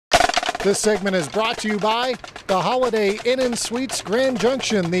This segment is brought to you by the Holiday Inn & Suites Grand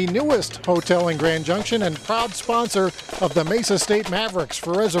Junction, the newest hotel in Grand Junction and proud sponsor of the Mesa State Mavericks.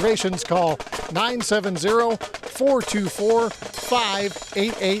 For reservations, call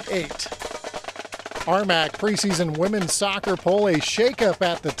 970-424-5888. RMAC preseason women's soccer poll, a shakeup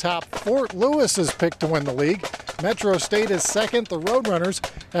at the top. Fort Lewis is picked to win the league. Metro State is second. The Roadrunners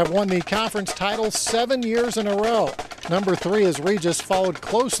have won the conference title 7 years in a row. Number 3 is Regis, followed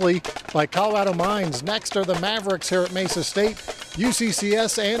closely by Colorado Mines. Next are the Mavericks here at Mesa State,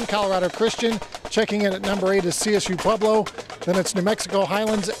 UCCS and Colorado Christian. Checking in at number 8 is CSU Pueblo. Then it's New Mexico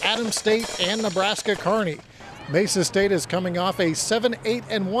Highlands, Adams State, and Nebraska Kearney. Mesa State is coming off a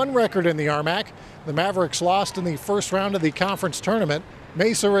 7-8-1 record in the RMAC. The Mavericks lost in the first round of the conference tournament.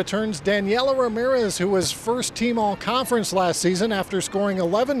 Mesa returns Daniela Ramirez, who was first team all-conference last season after scoring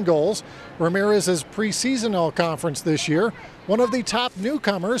 11 goals. Ramirez is preseason all-conference this year. One of the top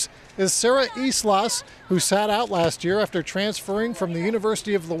newcomers is Sara Islas, who sat out last year after transferring from the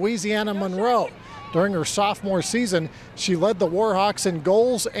University of Louisiana Monroe. During her sophomore season, she led the Warhawks in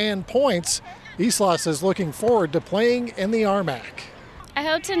goals and points. Islas is looking forward to playing in the RMAC. I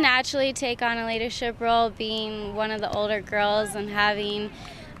hope to naturally take on a leadership role, being one of the older girls and having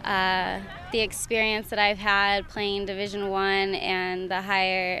the experience that I've had playing Division I and the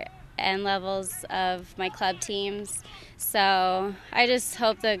higher end levels of my club teams. So I just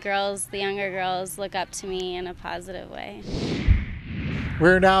hope the younger girls, look up to me in a positive way.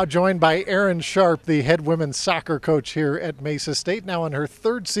 We're now joined by Erin Sharpe, the head women's soccer coach here at Mesa State, now in her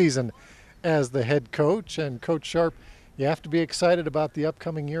 3rd season as the head coach. And Coach Sharpe, you have to be excited about the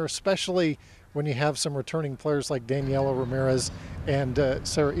upcoming year, especially when you have some returning players like Daniela Ramirez and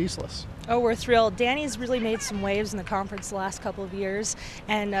Sara Islas. Oh, we're thrilled. Danny's really made some waves in the conference the last couple of years,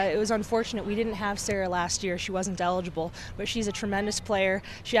 and it was unfortunate we didn't have Sara last year. She wasn't eligible, but she's a tremendous player.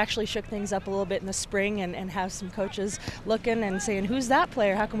 She actually shook things up a little bit in the spring and have some coaches looking and saying, who's that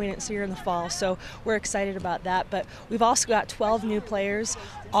player? How come we didn't see her in the fall? So we're excited about that. But we've also got 12 new players,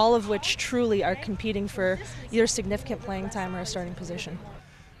 all of which truly are competing for either significant playing time or a starting position.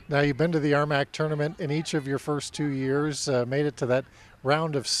 Now, you've been to the RMAC tournament in each of your first 2 years, made it to that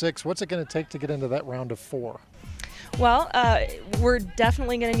round of 6. What's it going to take to get into that round of 4? Well, we're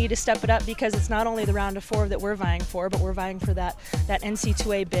definitely going to need to step it up because it's not only the round of 4 that we're vying for, but we're vying for that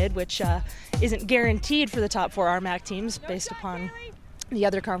NC2A bid, which isn't guaranteed for the top 4 RMAC teams based upon the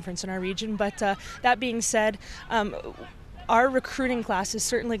other conference in our region. But that being said, our recruiting class is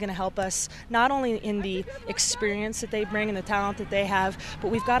certainly going to help us, not only in the experience that they bring and the talent that they have, but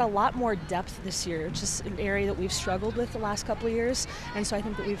we've got a lot more depth this year. It's just an area that we've struggled with the last couple of years, and so I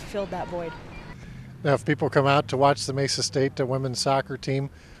think that we've filled that void. Now, if people come out to watch the Mesa State women's soccer team,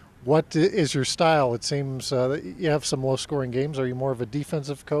 what is your style? It seems that you have some low-scoring games. Are you more of a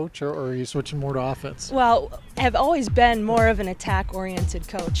defensive coach, or are you switching more to offense? Well, I've always been more of an attack-oriented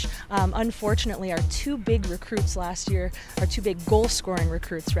coach. Unfortunately, our 2 big recruits last year, our 2 big goal-scoring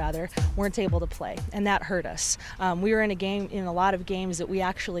recruits rather, weren't able to play, and that hurt us. We were in a lot of games that we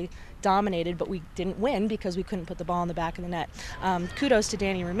actually dominated, but we didn't win because we couldn't put the ball in the back of the net. Kudos to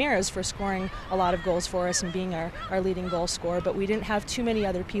Dani Ramirez for scoring a lot of goals for us and being our leading goal scorer, but we didn't have too many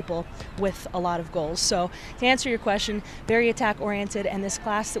other people with a lot of goals. So to answer your question, very attack-oriented, and this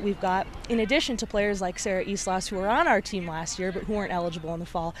class that we've got, in addition to players like Sara Islas, who were on our team last year but who weren't eligible in the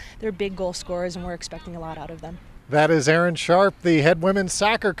fall, they're big goal scorers, and we're expecting a lot out of them. That is Erin Sharpe, the head women's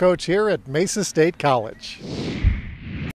soccer coach here at Mesa State College.